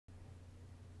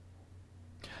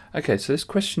Okay, so this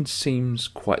question seems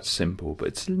quite simple, but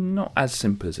it's not as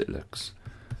simple as it looks.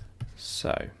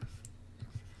 So,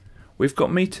 we've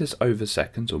got meters over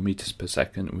seconds, or meters per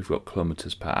second, and we've got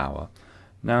kilometers per hour.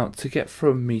 Now, to get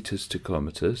from meters to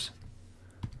kilometers,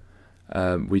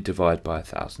 we divide by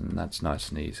 1,000, and that's nice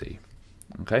and easy.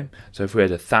 Okay, so if we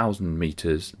had 1,000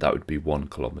 meters, that would be 1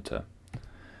 kilometer.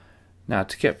 Now,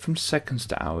 to get from seconds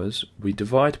to hours, we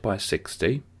divide by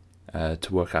 60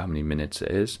 to work out how many minutes it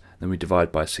is, then we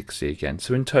divide by 60 again.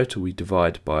 So in total, we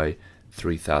divide by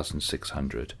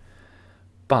 3,600.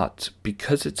 But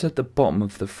because it's at the bottom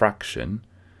of the fraction,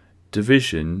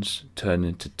 divisions turn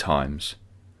into times.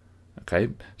 Okay,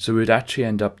 so we'd actually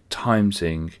end up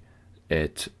timesing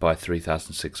it by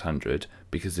 3,600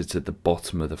 because it's at the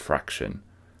bottom of the fraction.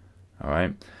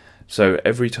 Alright, so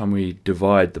every time we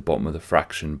divide the bottom of the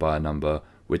fraction by a number,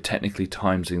 we're technically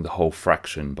timesing the whole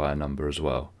fraction by a number as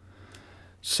well.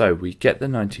 So we get the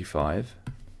 95,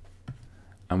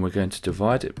 and we're going to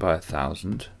divide it by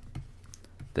 1,000,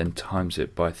 then times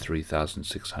it by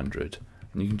 3,600.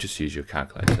 And you can just use your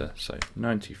calculator. So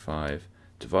 95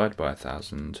 divided by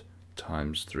 1,000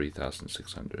 times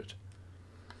 3,600.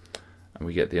 And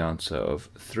we get the answer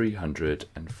of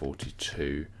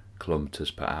 342 kilometers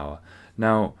per hour.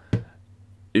 Now,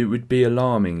 it would be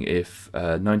alarming if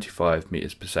 95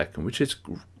 meters per second, which is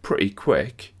pretty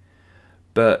quick,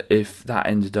 but if that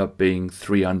ended up being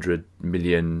 300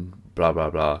 million blah blah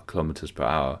blah kilometers per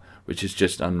hour, which is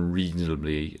just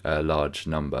unreasonably large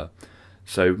number.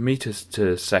 So meters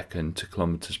to second to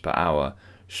kilometers per hour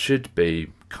should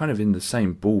be kind of in the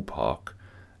same ballpark.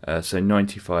 So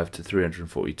 95 to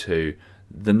 342,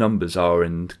 the numbers are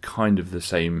in kind of the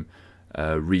same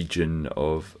region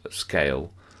of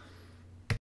scale.